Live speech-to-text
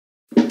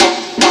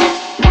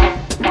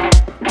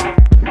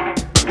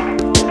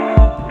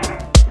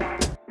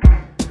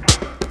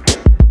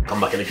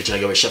the kitchen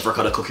again with Chef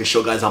Ricardo cooking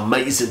show, guys.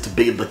 Amazing to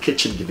be in the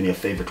kitchen, giving you your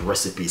favorite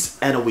recipes.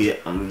 Anyway,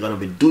 I'm gonna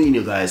be doing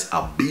you guys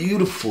a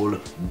beautiful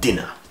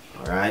dinner.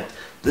 Alright,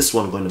 this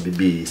one going to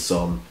be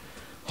some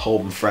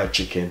home fried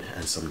chicken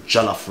and some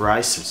jollof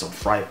rice and some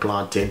fried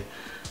plantain.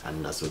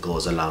 And as we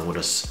goes along with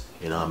us,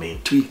 you know what I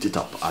mean, tweaked it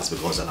up as we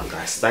goes along,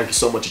 guys. Thank you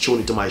so much for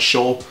tuning into my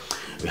show.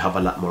 We have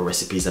a lot more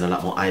recipes and a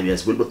lot more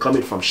ideas will be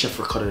coming from Chef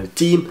Ricardo and the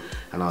team.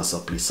 And also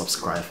please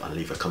subscribe and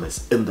leave your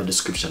comments in the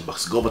description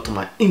box. Go over to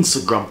my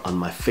Instagram and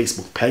my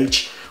Facebook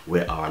page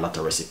where are a lot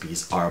of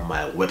recipes, or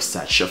my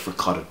website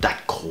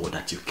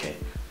chefricardo.co.uk.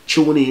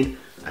 Tune in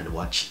and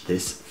watch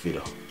this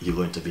video. You're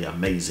going to be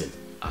amazing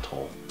at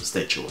home.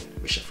 Stay tuned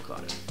with Chef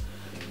Ricardo.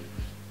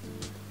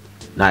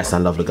 Nice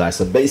and lovely, guys.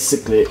 So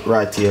basically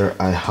right here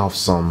I have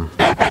some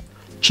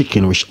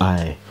chicken which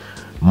I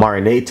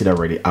marinated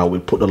already. I will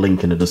put the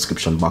link in the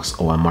description box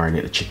how I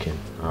marinate the chicken.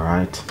 All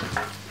right,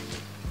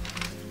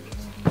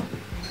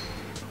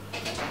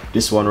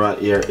 this one right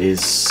here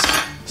is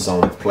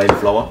some plain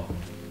flour.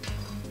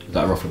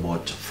 Got roughly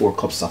about 4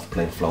 cups of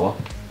plain flour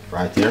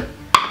right here.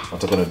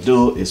 What I'm gonna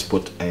do is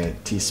put a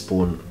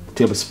tablespoon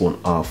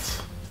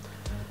of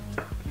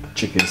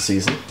chicken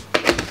season,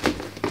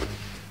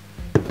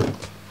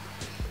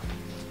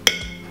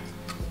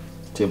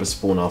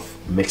 tablespoon of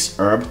mixed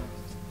herb,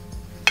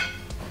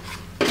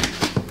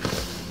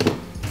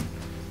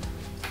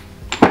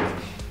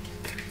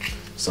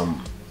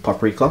 some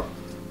paprika,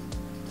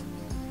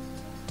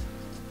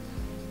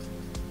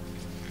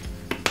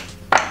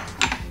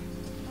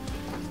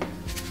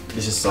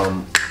 this is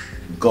some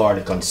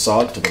garlic and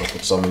salt. I'm gonna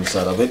put some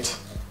inside of it.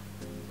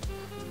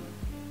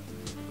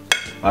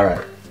 All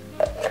right,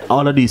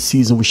 all of these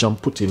season which I'm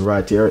putting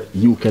right here,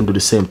 you can do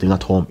the same thing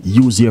at home.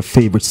 Use your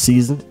favorite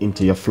season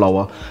into your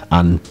flour,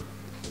 and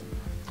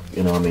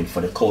you know what I mean,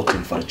 for the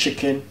coating for the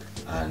chicken,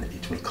 and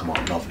it will come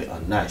out lovely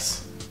and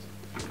nice.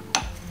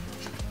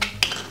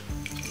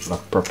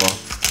 Black pepper,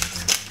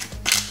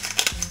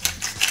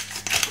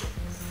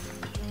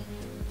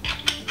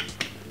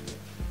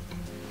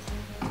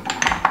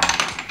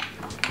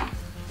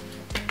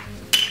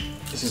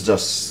 this is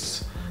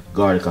just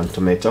garlic and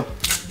tomato,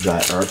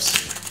 dry herbs.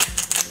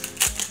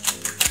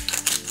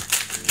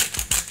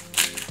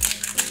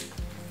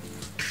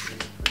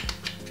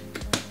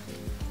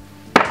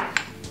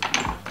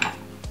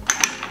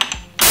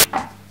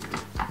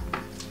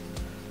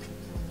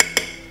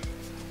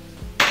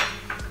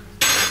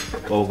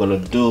 What we're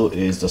gonna do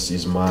is just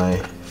use my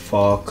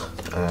fork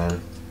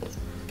and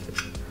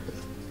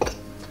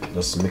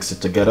just mix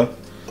it together.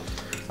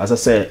 As I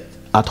said,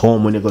 at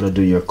home when you're gonna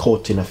do your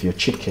coating of your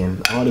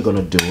chicken, all you're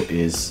gonna do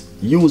is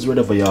use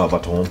whatever you have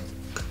at home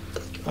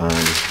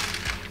and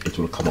it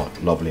will come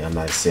out lovely and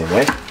nice same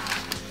way.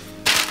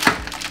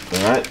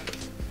 Alright,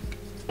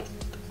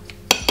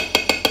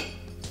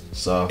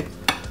 so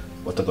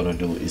what I'm gonna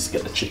do is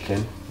get the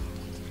chicken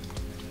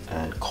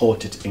and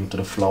coat it into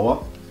the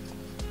flour.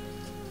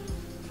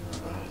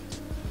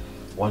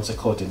 Once I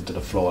coat it into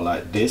the flour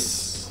like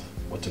this,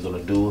 what you're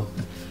gonna do,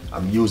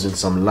 I'm using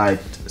some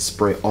light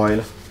spray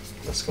oil.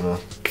 Just gonna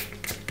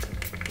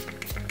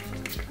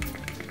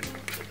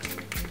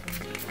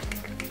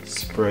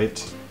spray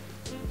it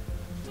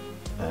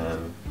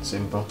and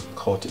simple,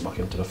 coat it back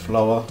into the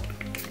flour.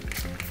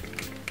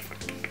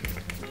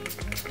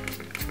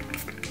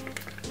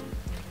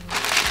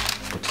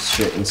 Put it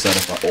straight inside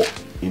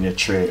of in a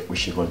tray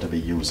which you're going to be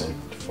using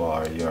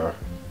for your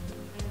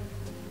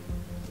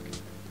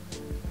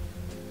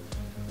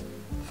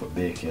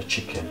bake your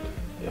chicken,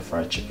 your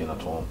fried chicken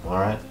at home. All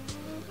right,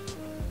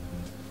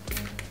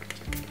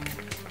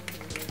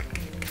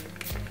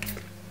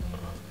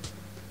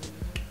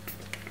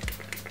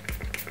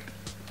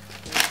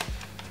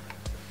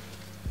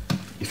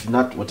 if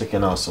not, what you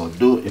can also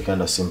do, you can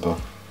just simple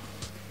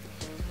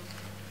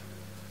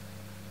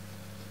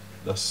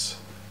just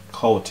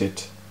coat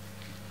it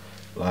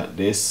like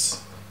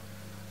this.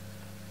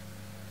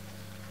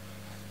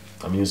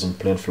 I'm using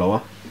plain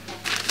flour,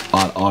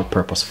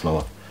 all-purpose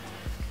flour,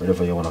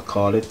 whatever you want to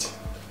call it.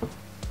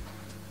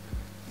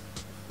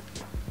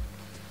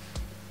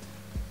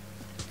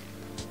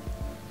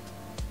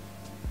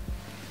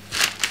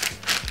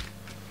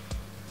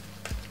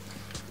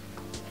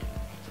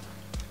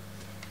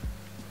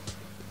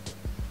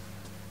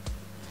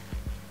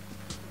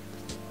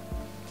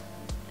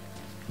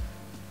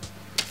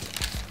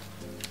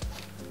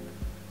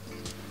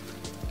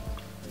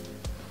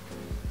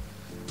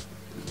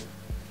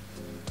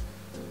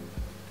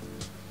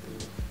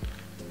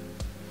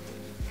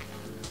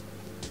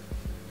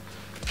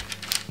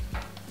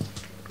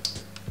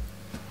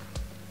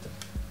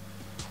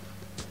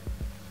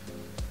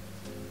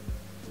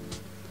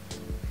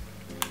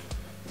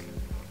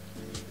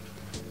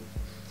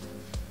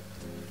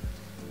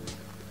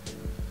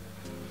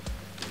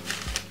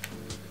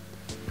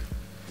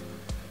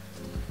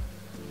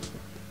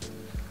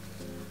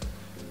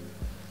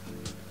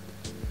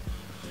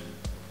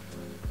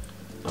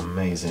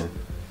 Amazing.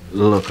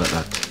 Look at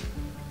that.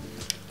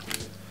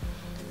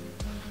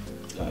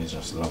 That is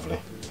just lovely.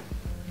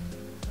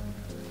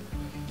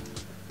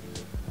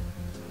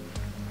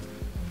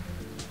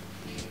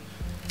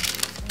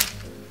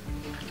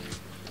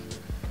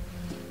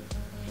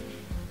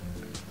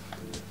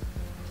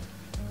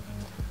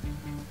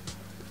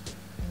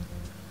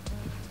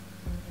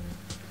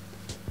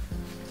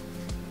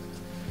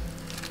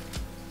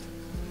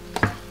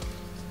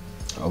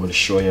 will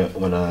show you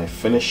when I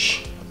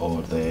finish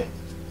all the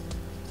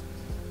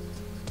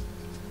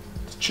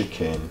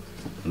chicken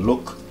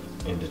look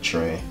in the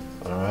tray.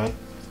 All right,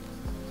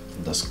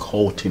 just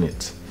coating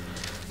it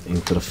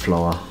into the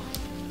flour.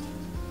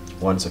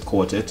 Once I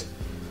coat it,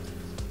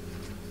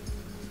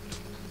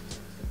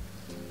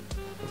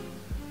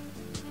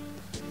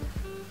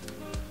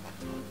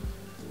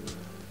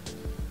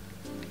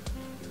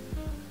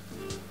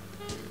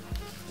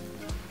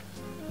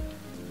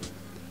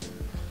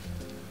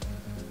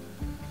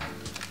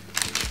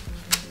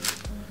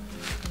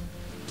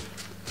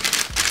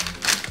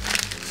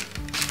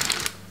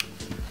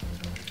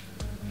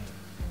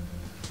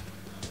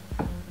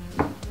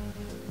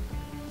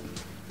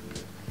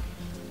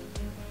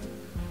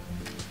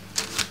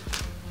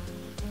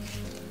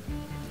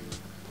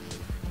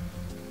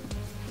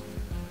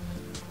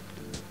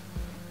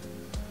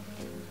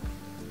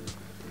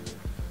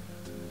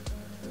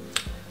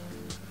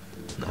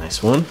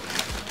 nice one.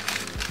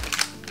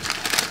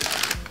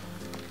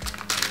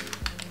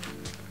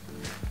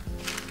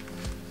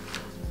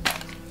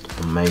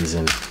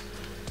 Amazing.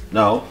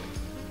 Now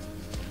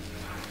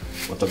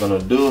what I'm gonna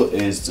do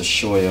is to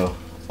show you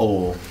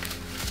how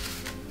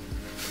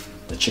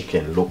the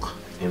chicken look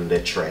in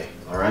the tray.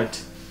 All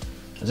right,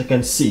 as you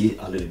can see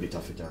a little bit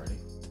of it already.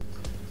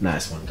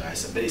 Nice one, guys.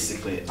 So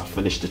basically I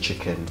finished the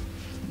chicken.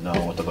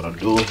 Now what I'm gonna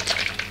do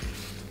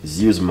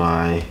is use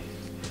my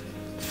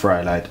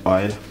fry light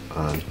oil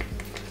and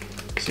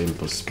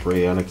simple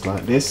spray on it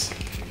like this.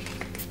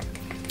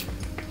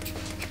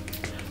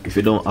 If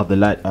you don't have the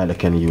light oil, you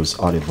can use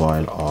olive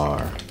oil or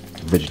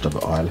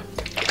vegetable oil.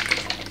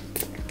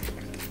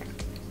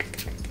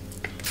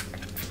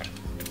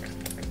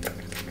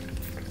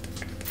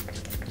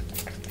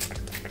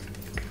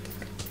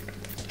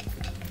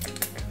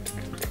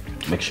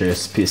 Make sure you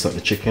space out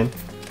the chicken,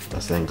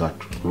 that's then got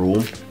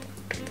room.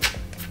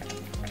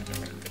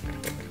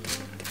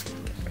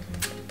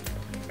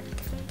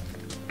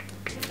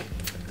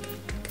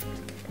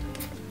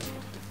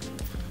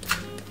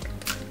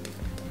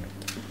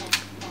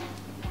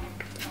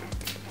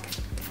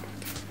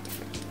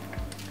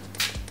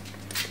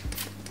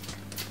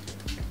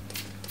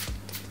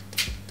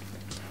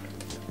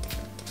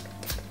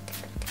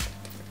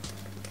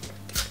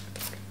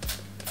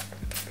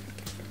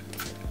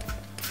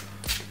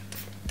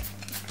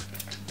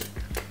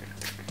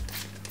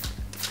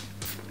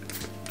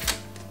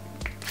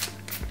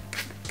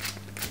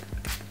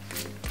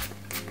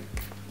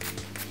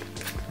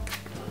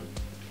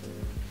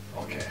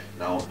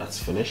 Now that's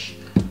finished.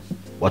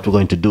 What we're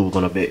going to do, we're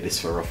going to bake this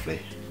for roughly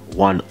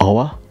 1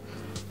 hour,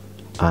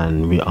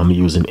 and I'm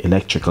using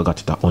electric. I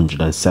got it at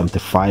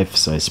 175,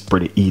 so it's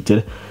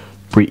preheated.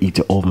 Preheat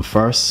the oven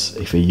first.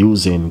 If you're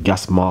using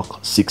gas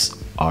mark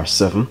 6 or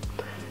 7,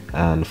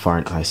 and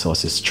Fahrenheit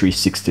sauce is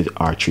 360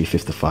 or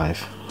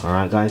 355. All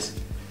right, guys,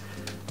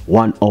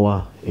 1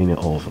 hour in the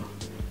oven,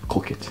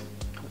 cook it,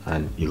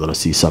 and you're gonna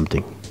see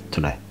something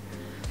tonight.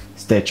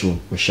 Stay tuned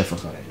with Chef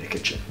Ricardo in the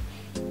kitchen.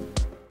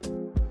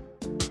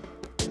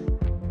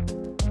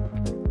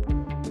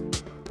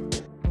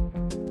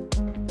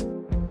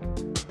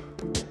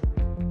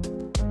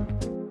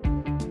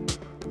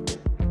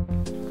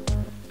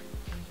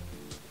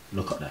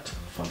 Look at that,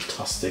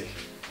 fantastic.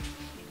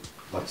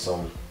 Got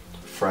some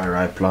fried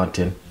ripe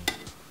plantain.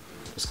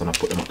 Just gonna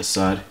put them at the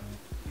side.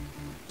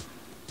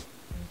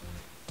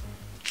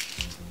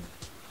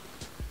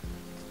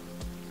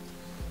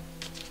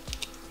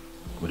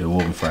 With the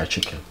oven fried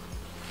chicken.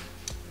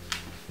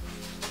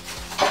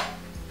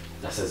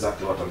 That's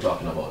exactly what I'm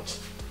talking about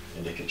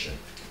in the kitchen.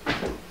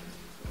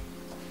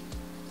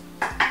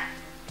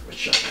 With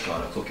Chef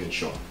Ricardo cooking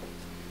show.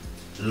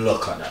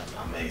 Look at that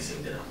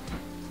amazing dinner.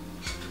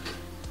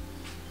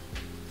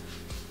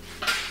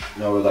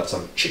 Now we got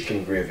some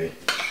chicken gravy,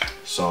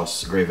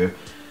 sauce gravy,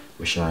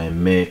 which I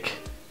make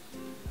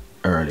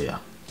earlier.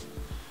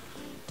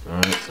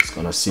 Alright, so it's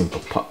gonna simple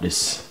pop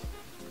this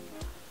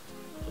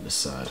on the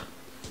side.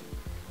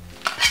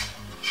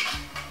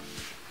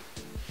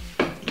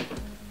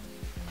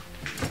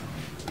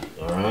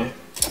 Alright,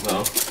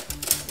 now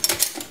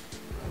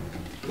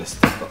let's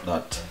take up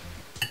that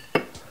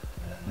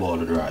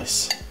bowl of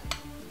rice.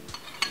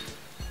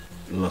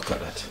 Look at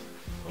that,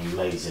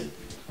 amazing.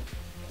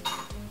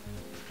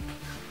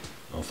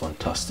 Oh,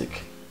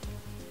 fantastic.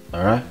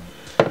 All right,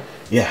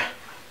 yeah,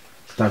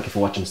 thank you for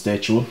watching. Stay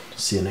tuned.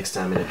 See you next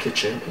time in the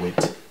kitchen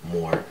with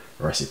more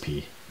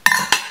recipe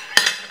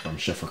from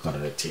Chef Ricardo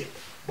and the team.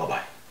 Bye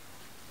bye.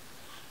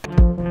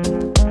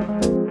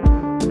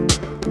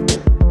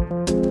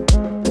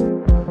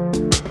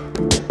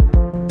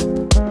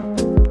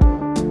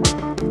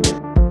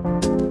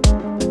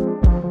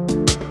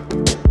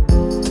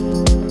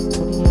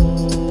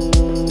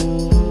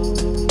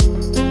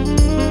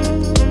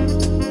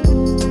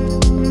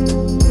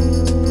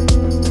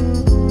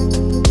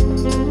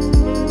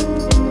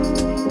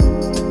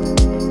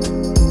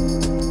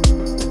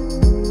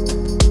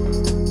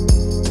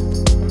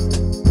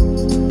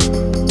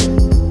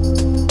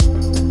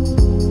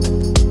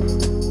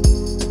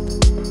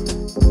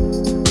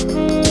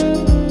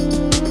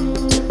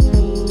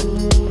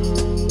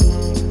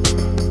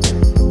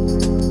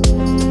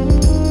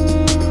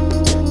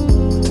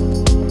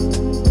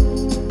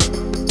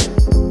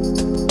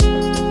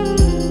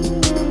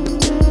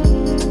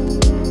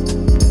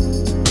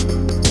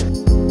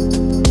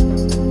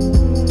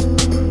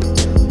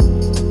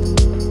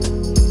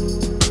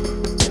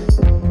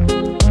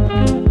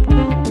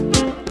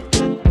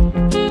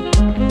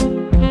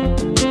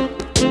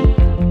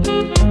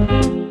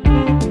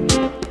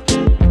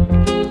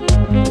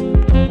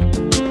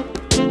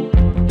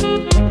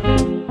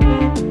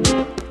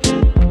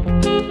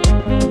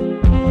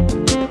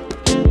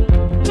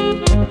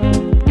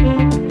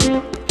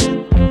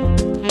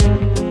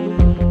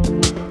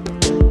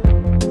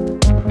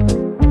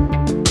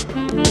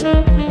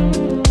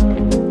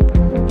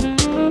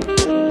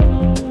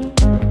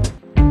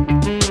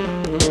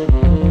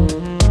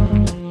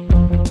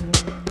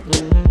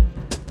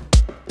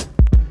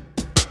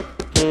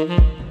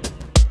 Bye.